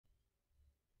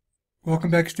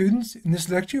Welcome back, students. In this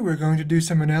lecture, we're going to do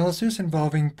some analysis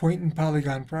involving point and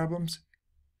polygon problems.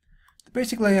 The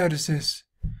basic layout is this.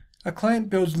 A client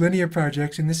builds linear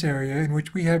projects in this area in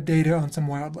which we have data on some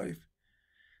wildlife.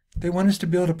 They want us to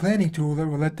build a planning tool that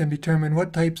will let them determine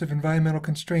what types of environmental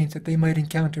constraints that they might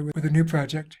encounter with a new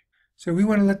project. So we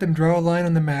want to let them draw a line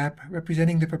on the map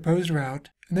representing the proposed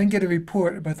route, and then get a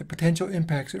report about the potential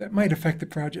impacts that might affect the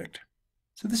project.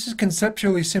 So this is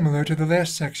conceptually similar to the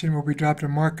last section where we dropped a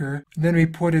marker and then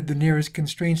reported the nearest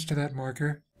constraints to that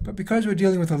marker, but because we're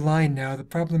dealing with a line now, the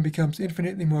problem becomes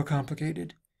infinitely more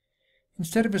complicated.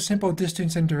 Instead of a simple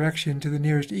distance and direction to the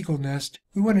nearest eagle nest,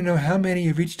 we want to know how many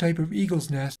of each type of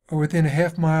eagle's nest are within a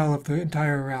half-mile of the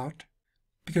entire route,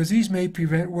 because these may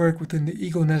prevent work within the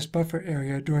eagle nest buffer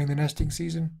area during the nesting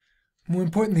season. More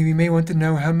importantly, we may want to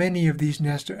know how many of these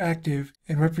nests are active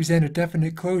and represent a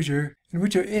definite closure, and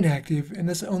which are inactive and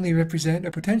thus only represent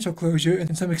a potential closure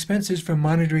and some expenses from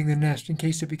monitoring the nest in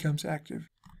case it becomes active.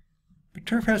 But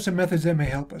Turf has some methods that may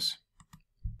help us.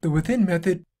 The within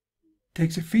method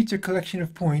takes a feature collection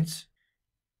of points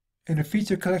and a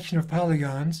feature collection of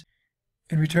polygons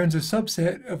and returns a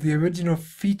subset of the original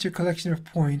feature collection of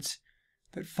points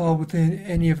that fall within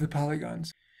any of the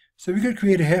polygons. So we could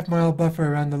create a half-mile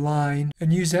buffer around the line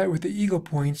and use that with the eagle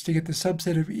points to get the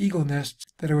subset of eagle nests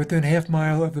that are within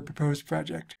half-mile of the proposed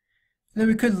project. And then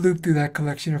we could loop through that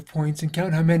collection of points and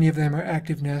count how many of them are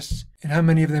active nests and how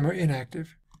many of them are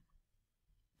inactive.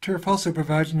 Turf also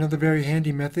provides another very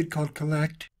handy method called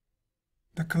collect.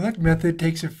 The collect method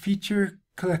takes a feature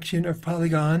collection of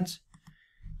polygons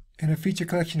and a feature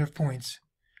collection of points.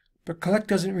 But collect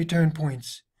doesn't return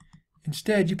points.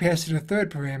 Instead, you pass it a third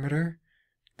parameter,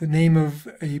 the name of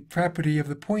a property of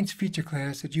the points feature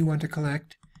class that you want to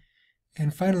collect,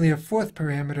 and finally a fourth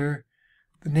parameter,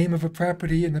 the name of a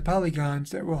property in the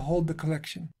polygons that will hold the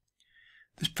collection.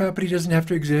 This property doesn't have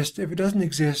to exist. If it doesn't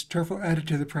exist, Turf will add it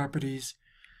to the properties,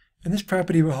 and this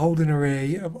property will hold an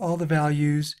array of all the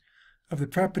values of the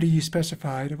property you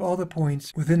specified of all the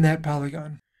points within that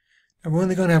polygon. And we're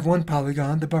only going to have one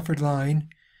polygon, the buffered line.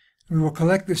 We will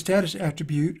collect the status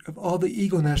attribute of all the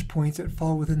eagle nest points that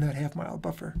fall within that half-mile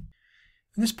buffer.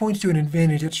 And this points to an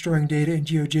advantage that storing data in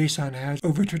GeoJSON has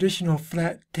over traditional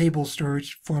flat table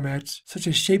storage formats such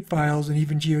as shapefiles and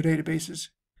even geodatabases.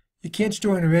 You can't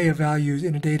store an array of values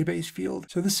in a database field,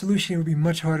 so this solution would be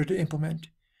much harder to implement.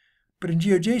 But in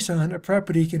GeoJSON, a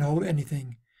property can hold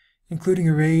anything, including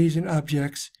arrays and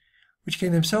objects, which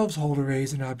can themselves hold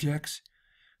arrays and objects,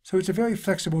 so it's a very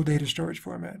flexible data storage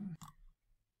format.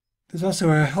 There's also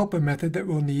a helper method that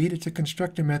we'll need. It's a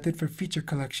constructor method for feature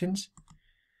collections.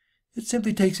 It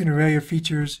simply takes an array of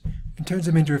features and turns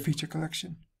them into a feature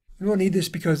collection. And we'll need this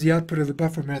because the output of the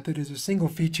buffer method is a single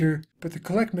feature, but the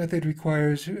collect method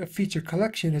requires a feature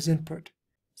collection as input.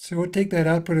 So we'll take that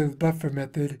output of the buffer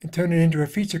method and turn it into a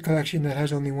feature collection that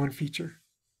has only one feature.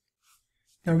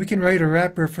 Now we can write a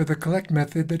wrapper for the collect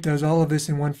method that does all of this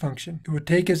in one function. It would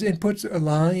take as inputs a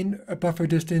line, a buffer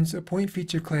distance, a point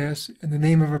feature class, and the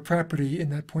name of a property in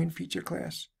that point feature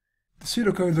class. The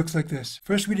pseudocode looks like this.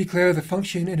 First we declare the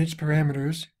function and its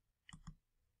parameters.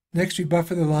 Next we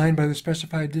buffer the line by the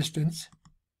specified distance.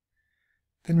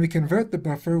 Then we convert the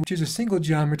buffer, which is a single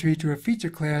geometry, to a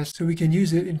feature class so we can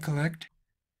use it in collect.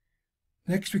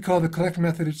 Next we call the collect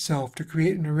method itself to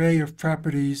create an array of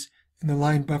properties in the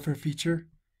line buffer feature.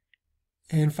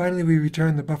 And finally we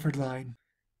return the buffered line.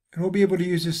 And we'll be able to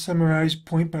use this summarized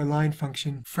point by line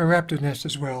function for raptor nest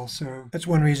as well, so that's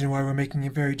one reason why we're making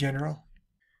it very general.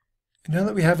 And now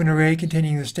that we have an array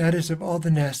containing the status of all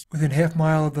the nests within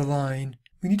half-mile of the line,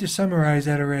 we need to summarize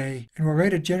that array, and we'll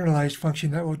write a generalized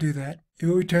function that will do that. It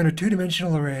will return a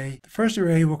two-dimensional array. The first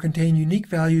array will contain unique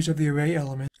values of the array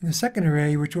element, and the second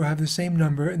array, which will have the same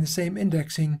number and the same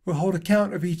indexing, will hold a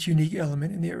count of each unique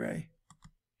element in the array.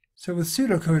 So with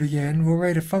pseudocode again, we'll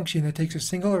write a function that takes a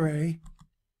single array.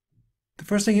 The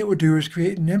first thing it will do is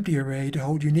create an empty array to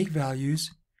hold unique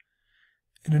values,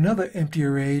 and another empty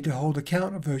array to hold a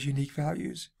count of those unique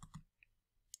values.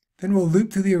 Then we'll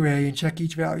loop through the array and check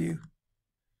each value.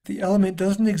 If the element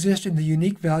doesn't exist in the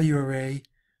unique value array,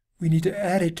 we need to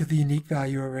add it to the unique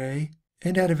value array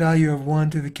and add a value of 1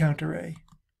 to the count array.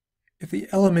 If the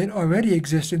element already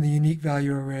exists in the unique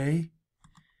value array,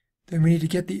 then we need to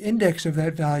get the index of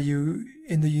that value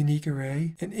in the unique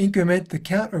array and increment the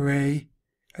count array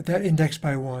at that index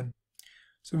by 1.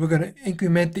 So we're going to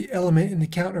increment the element in the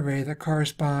count array that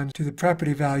corresponds to the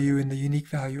property value in the unique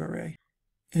value array.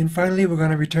 And finally, we're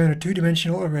going to return a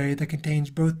two-dimensional array that contains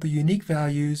both the unique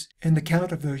values and the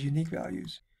count of those unique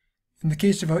values. In the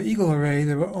case of our eagle array,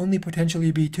 there will only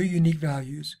potentially be two unique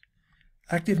values,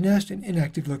 active nest and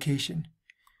inactive location,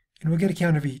 and we'll get a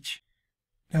count of each.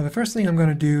 Now the first thing I'm going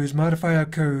to do is modify our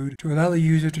code to allow the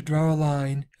user to draw a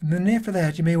line, and then after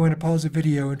that you may want to pause the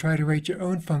video and try to write your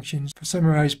own functions to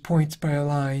summarize points by a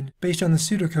line based on the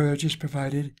pseudocode I just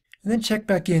provided, and then check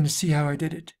back in to see how I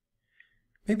did it.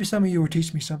 Maybe some of you will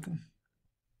teach me something.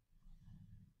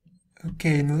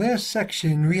 Okay, in the last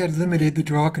section we had limited the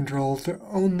draw control to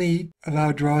only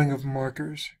allow drawing of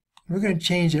markers. We're going to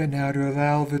change that now to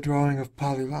allow the drawing of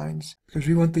polylines, because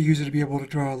we want the user to be able to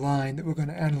draw a line that we're going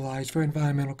to analyze for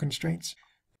environmental constraints.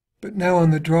 But now on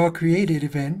the draw created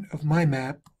event of my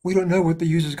map, we don't know what the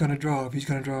user is going to draw, if he's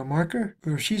going to draw a marker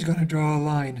or if she's going to draw a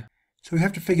line. So we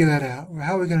have to figure that out.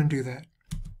 How are we going to do that?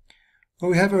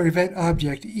 Well, we have our event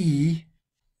object E,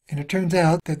 and it turns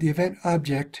out that the event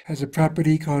object has a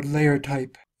property called layer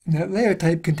type. And that layer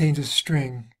type contains a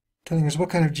string telling us what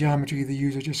kind of geometry the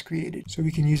user just created. So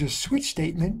we can use a switch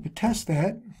statement to test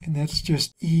that, and that's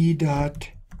just E dot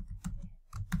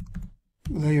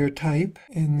layer type.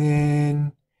 And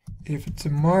then if it's a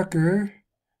marker,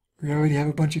 we already have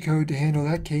a bunch of code to handle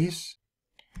that case.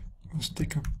 We'll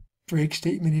stick a break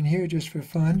statement in here just for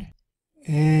fun.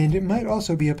 And it might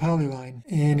also be a polyline.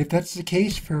 And if that's the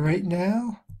case for right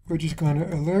now, we're just going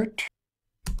to alert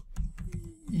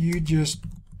you just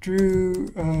drew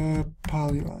a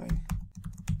polyline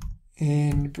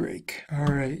and break.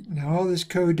 Alright, now all this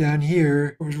code down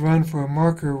here was run for a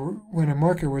marker when a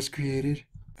marker was created.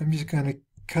 I'm just going to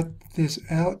cut this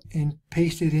out and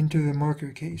paste it into the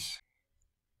marker case.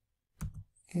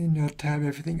 And I'll tab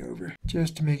everything over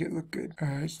just to make it look good.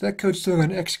 Alright, so that code's still going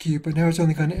to execute, but now it's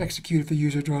only going to execute if the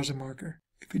user draws a marker.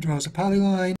 If he draws a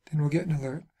polyline, then we'll get an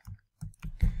alert.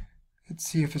 Let's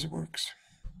see if this works.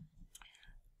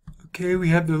 Okay, we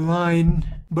have the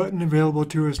line button available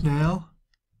to us now.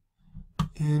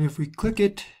 And if we click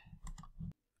it,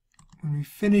 when we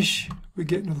finish, we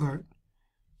get an alert.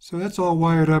 So that's all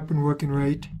wired up and working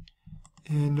right.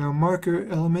 And our marker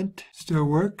element still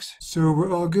works, so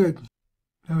we're all good.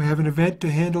 Now we have an event to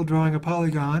handle drawing a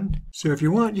polygon. So if you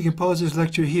want, you can pause this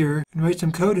lecture here and write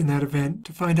some code in that event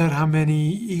to find out how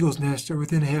many eagle's nests are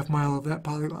within a half mile of that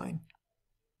polyline.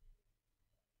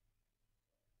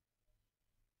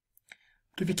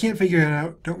 But if you can't figure it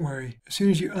out, don't worry. As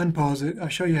soon as you unpause it, I'll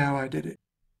show you how I did it.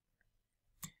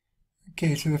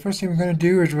 Okay, so the first thing we're going to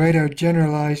do is write our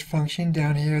generalized function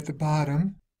down here at the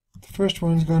bottom. The first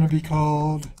one's going to be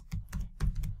called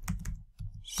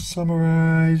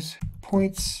summarize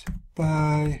points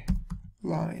by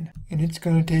line. And it's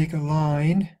going to take a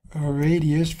line, a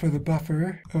radius for the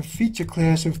buffer, a feature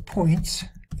class of points,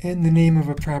 and the name of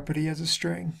a property as a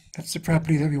string. That's the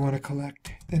property that we want to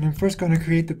collect. Then I'm first going to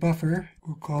create the buffer.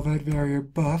 We'll call that variable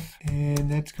buff, and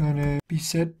that's going to be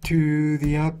set to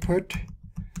the output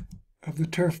of the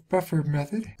turf buffer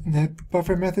method. And that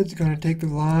buffer method is going to take the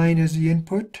line as the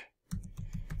input,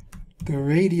 the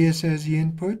radius as the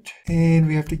input, and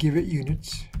we have to give it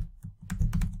units.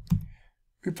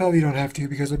 We probably don't have to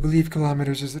because I believe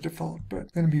kilometers is the default, but I'm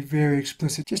going to be very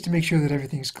explicit just to make sure that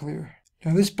everything's clear.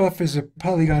 Now this buff is a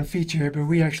Polygon feature, but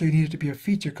we actually need it to be a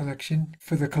feature collection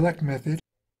for the collect method.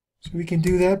 So we can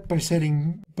do that by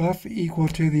setting buff equal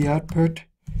to the output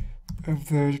of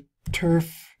the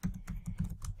turf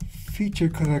feature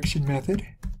collection method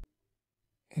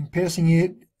and passing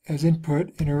it as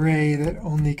input an array that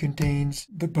only contains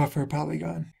the buffer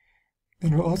polygon.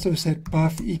 Then we'll also set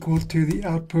buff equal to the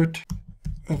output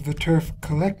of the turf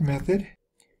collect method.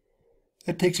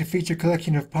 That takes a feature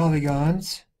collection of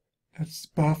polygons. That's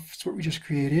buff, that's what we just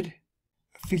created.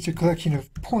 A feature collection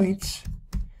of points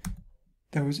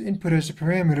that was input as a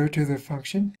parameter to the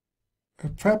function. A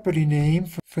property name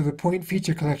for the point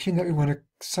feature collection that we want to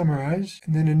summarize.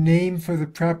 And then a name for the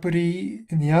property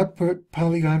in the output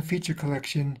polygon feature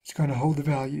collection. It's going to hold the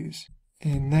values.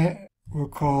 And that we'll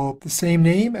call the same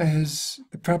name as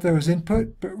the prop that was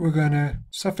input, but we're going to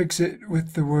suffix it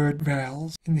with the word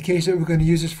vals. In the case that we're going to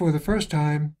use this for the first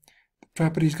time,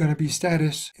 property is going to be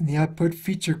status in the output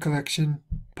feature collection.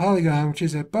 Polygon, which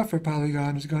is a buffer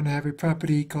polygon, is going to have a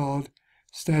property called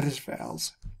status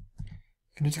vals.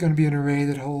 And it's going to be an array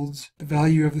that holds the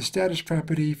value of the status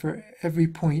property for every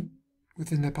point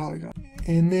within the polygon.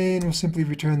 And then we'll simply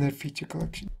return that feature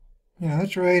collection. Now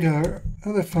let's write our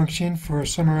other function for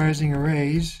summarizing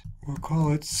arrays. We'll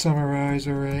call it summarize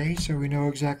array so we know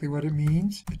exactly what it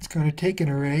means. It's going to take an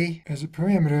array as a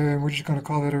parameter and we're just going to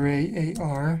call that array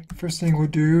AR. First thing we'll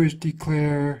do is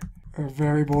declare a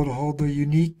variable to hold the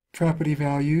unique property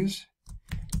values.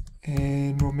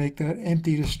 And we'll make that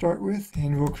empty to start with.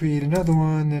 And we'll create another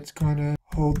one that's going to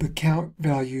hold the count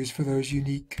values for those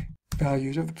unique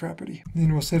values of the property. And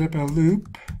then we'll set up our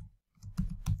loop.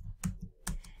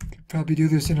 Could probably do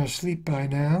this in our sleep by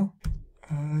now.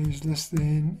 I is less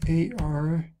than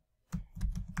AR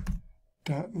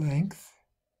dot length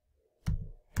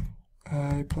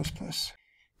I plus plus.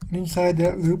 And inside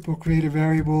that loop, we'll create a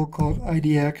variable called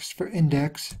IDX for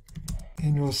index,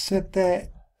 and we'll set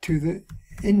that to the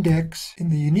index in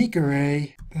the unique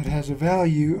array that has a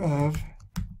value of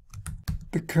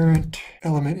the current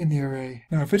element in the array.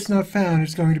 Now, if it's not found,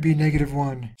 it's going to be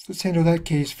 -1. So let's handle that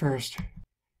case first.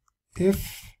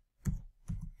 If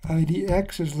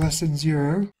IDX is less than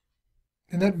 0,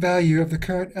 then that value of the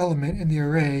current element in the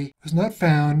array was not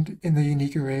found in the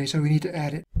unique array, so we need to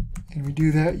add it. And we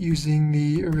do that using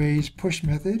the array's push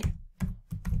method.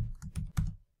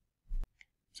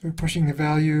 So we're pushing the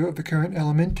value of the current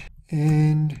element,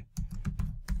 and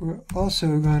we're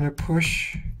also going to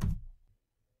push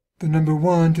the number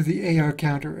 1 to the AR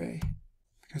count array,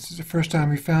 because it's the first time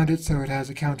we found it, so it has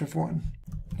a count of 1.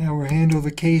 Now we'll handle the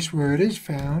case where it is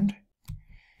found,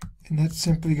 and that's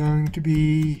simply going to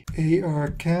be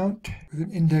AR count with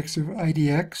an index of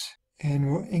IDX, and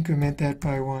we'll increment that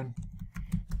by 1.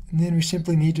 And then we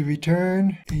simply need to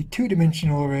return a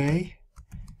two-dimensional array.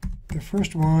 The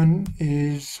first one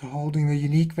is holding the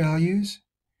unique values,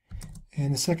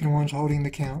 and the second one's holding the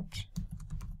counts.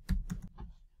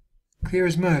 Clear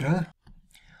as mud, huh?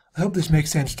 I hope this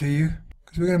makes sense to you,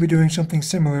 because we're going to be doing something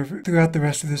similar throughout the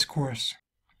rest of this course.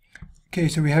 Okay,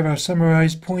 so we have our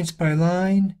summarized points by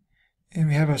line, and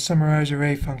we have our summarize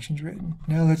array functions written.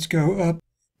 Now let's go up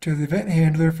to the event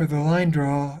handler for the line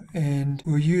draw, and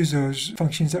we'll use those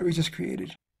functions that we just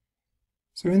created.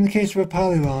 So in the case of a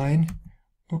polyline,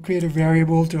 we'll create a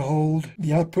variable to hold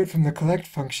the output from the collect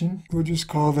function. We'll just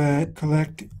call that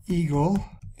collect eagle,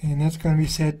 and that's going to be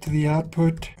set to the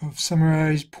output of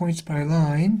summarize points by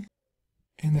line.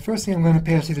 And the first thing I'm going to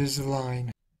pass it is the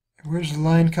line. Where does the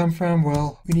line come from?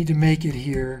 Well, we need to make it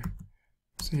here.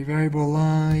 So variable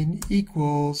line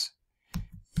equals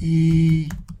e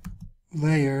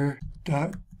layer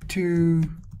dot to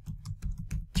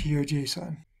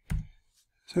GeoJSON.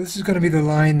 So this is going to be the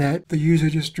line that the user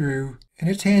just drew, and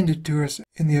it's handed to us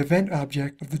in the event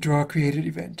object of the draw created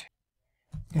event.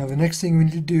 Now the next thing we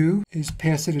need to do is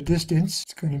pass it a distance.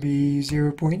 It's going to be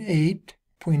 0.8.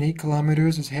 0.8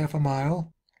 kilometers is half a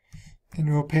mile. And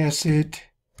we'll pass it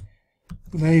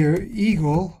layer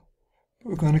eagle.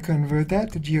 We're going to convert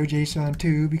that to GeoJSON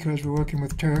too, because we're working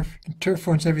with Turf. And Turf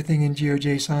wants everything in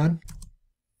GeoJSON.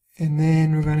 And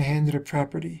then we're going to hand it a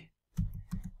property.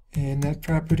 And that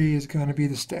property is going to be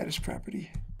the status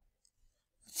property.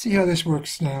 Let's see how this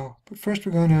works now. But first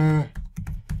we're going to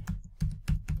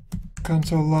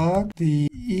console log the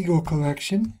eagle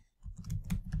collection,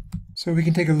 so we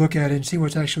can take a look at it and see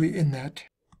what's actually in that.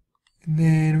 And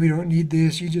then we don't need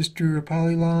this. You just drew a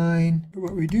polyline. But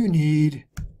what we do need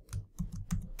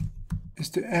is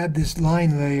to add this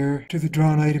line layer to the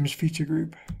drawn items feature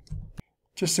group,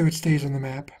 just so it stays on the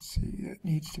map. Let's see, that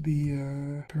needs to be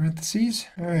parentheses.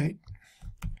 All right.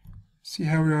 See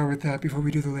how we are with that before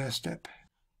we do the last step.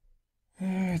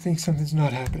 I think something's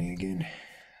not happening again.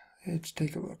 Let's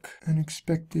take a look.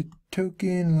 Unexpected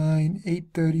token, line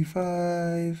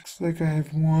 835. Looks like I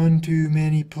have one too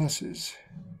many pluses.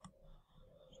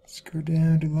 Let's go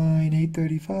down to line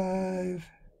 835.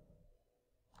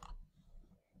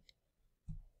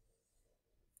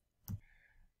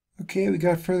 Okay, we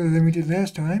got further than we did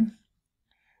last time.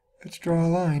 Let's draw a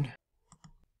line.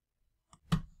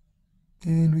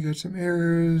 And we got some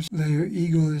errors. Layer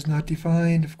eagle is not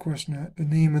defined. Of course not. The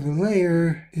name of the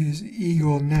layer is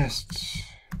eagle nests.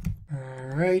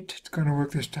 Alright, it's going to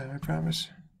work this time, I promise.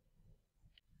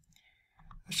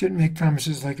 I shouldn't make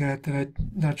promises like that I'm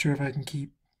not sure if I can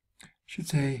keep. I should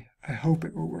say, I hope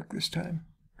it will work this time,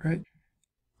 right?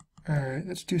 Alright,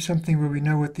 let's do something where we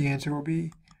know what the answer will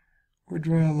be. We'll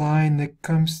draw a line that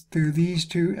comes through these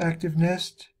two active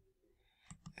nests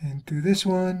and through this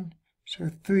one. So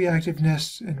 3 active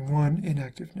nests and 1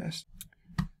 inactive nest.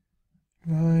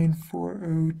 Line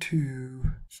 402.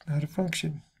 It's not a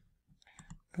function.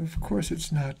 Of course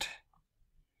it's not.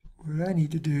 What I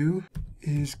need to do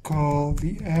is call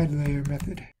the add layer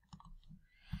method.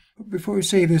 But before we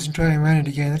save this and try and run it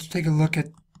again, let's take a look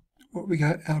at what we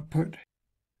got output.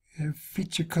 We have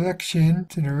feature collection.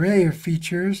 It's an array of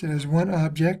features. It has one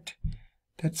object.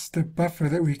 That's the buffer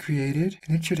that we created.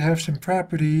 And it should have some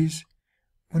properties.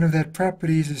 One of that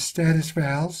properties is status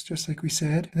vals, just like we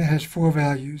said. And that has 4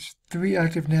 values. 3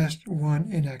 active nest, 1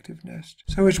 inactive nest.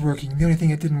 So it's working. The only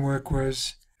thing that didn't work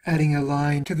was adding a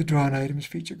line to the drawn items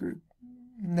feature group.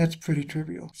 And that's pretty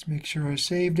trivial. Let's make sure I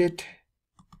saved it.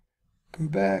 Go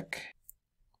back.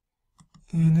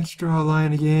 And let's draw a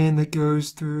line again that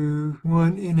goes through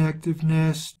 1 inactive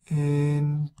nest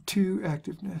and 2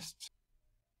 active nests.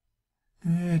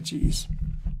 Geez.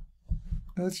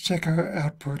 Let's check our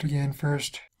output again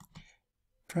first.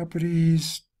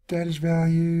 Properties, status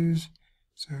values.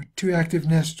 So 2 active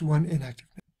nests, 1 inactive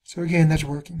nest. So again, that's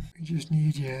working. We just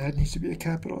need, it needs to be a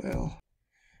capital L.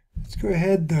 Let's go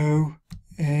ahead though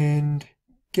and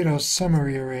get our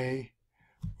summary array.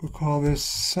 We'll call this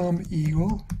sum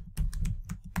eagle.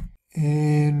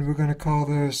 And we're going to call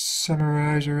the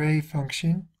summarize array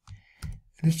function.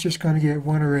 And it's just going to get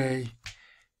one array.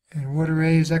 And what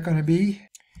array is that going to be?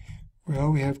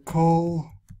 Well, we have col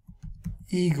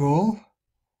eagle.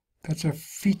 That's a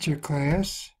feature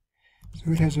class.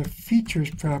 So it has a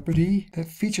features property. That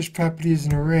features property is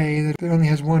an array that only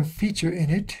has one feature in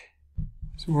it.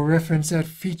 So we'll reference that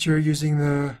feature using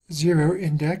the 0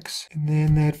 index. And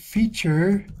then that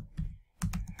feature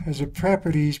has a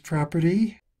properties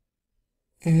property.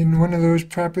 And one of those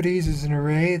properties is an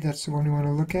array. That's the one we want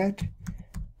to look at,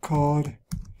 called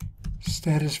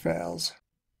status vals.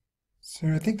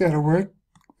 So I think that'll work.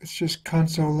 Let's just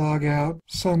console log out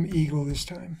sum eagle this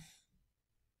time.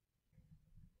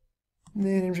 And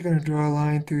then I'm just going to draw a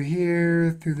line through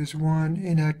here, through this 1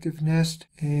 inactive nest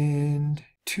and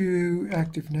 2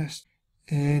 active nests.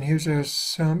 And here's our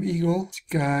sum eagle. It's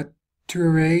got 2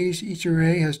 arrays. Each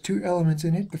array has 2 elements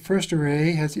in it. The first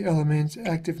array has the elements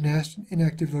active nest and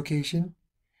inactive location.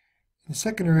 And the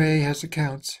second array has the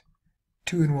counts,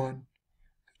 2 and 1.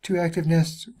 2 active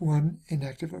nests, 1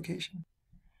 inactive location.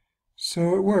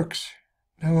 So it works.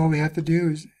 Now all we have to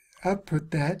do is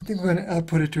output that. I think we're going to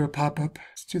output it to a pop-up.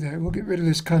 Let's do that. We'll get rid of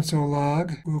this console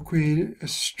log. We'll create a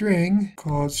string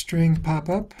called string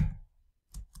pop-up.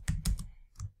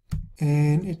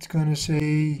 And it's going to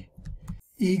say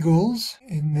eagles,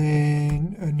 and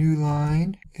then a new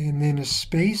line, and then a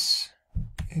space.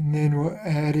 And then we'll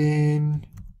add in,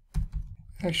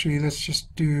 actually let's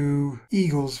just do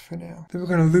eagles for now. Then we're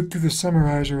going to loop through the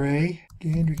summarize array.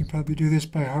 Again, we can probably do this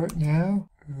by heart now.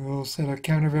 We'll set a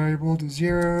counter variable to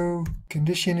 0.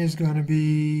 Condition is going to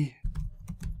be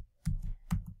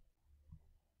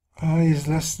I is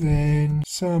less than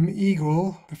sum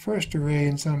eagle, the first array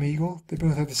in sum eagle. They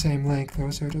both have the same length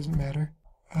though, so it doesn't matter.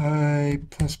 I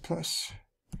plus plus.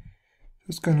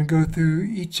 It's going to go through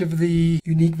each of the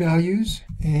unique values,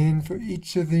 and for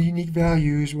each of the unique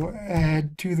values we'll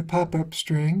add to the pop-up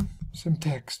string some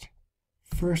text.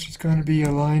 First it's going to be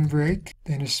a line break,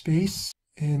 then a space,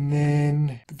 and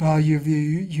then the value of the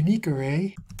unique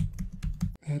array.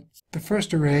 That's the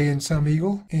first array in sum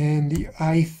eagle, and the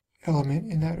ith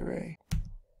element in that array.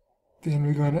 Then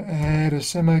we're going to add a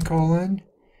semicolon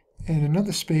and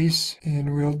another space,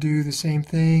 and we'll do the same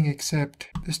thing, except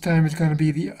this time it's going to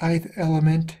be the ith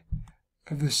element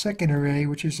of the second array,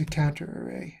 which is a counter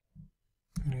array.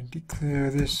 I'm going to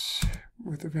declare this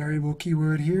with a variable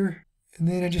keyword here. And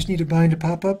then I just need to bind a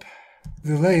pop-up,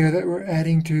 the layer that we're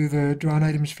adding to the drawn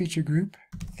items feature group,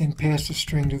 and pass a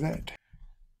string to that.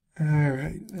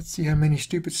 Alright, let's see how many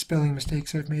stupid spelling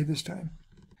mistakes I've made this time.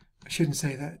 I shouldn't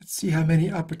say that. Let's see how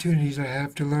many opportunities I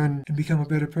have to learn and become a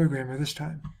better programmer this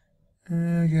time.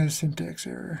 I got a syntax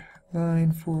error.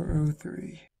 Line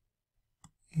 403.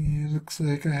 It looks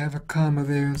like I have a comma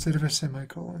there instead of a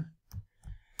semicolon.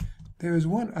 There is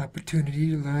one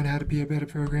opportunity to learn how to be a better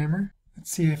programmer.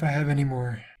 Let's see if I have any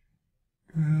more.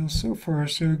 Well, so far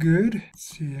so good. Let's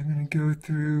see, I'm going to go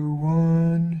through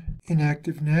one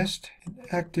inactive nest, an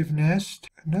active nest,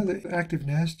 another active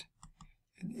nest,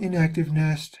 an inactive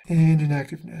nest, and an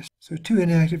active nest. So 2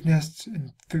 inactive nests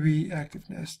and 3 active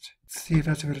nests. Let's see if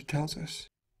that's what it tells us.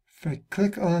 If I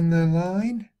click on the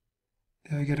line,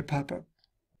 then I get a pop-up.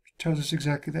 It tells us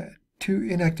exactly that. 2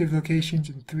 inactive locations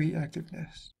and 3 active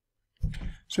nests.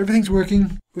 So everything's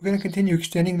working. We're going to continue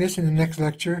extending this in the next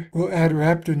lecture. We'll add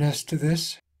raptor nests to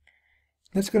this.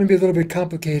 That's going to be a little bit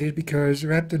complicated because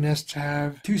raptor nests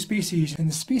have 2 species, and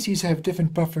the species have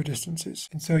different buffer distances.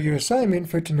 And so your assignment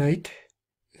for tonight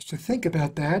is to think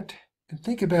about that, and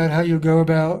think about how you'll go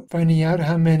about finding out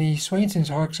how many Swainson's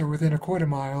hawks are within a quarter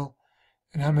mile,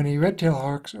 and how many red-tailed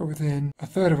hawks are within a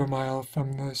third of a mile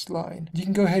from this line. You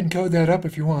can go ahead and code that up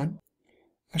if you want.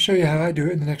 I'll show you how I do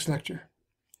it in the next lecture.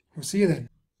 We'll see you then.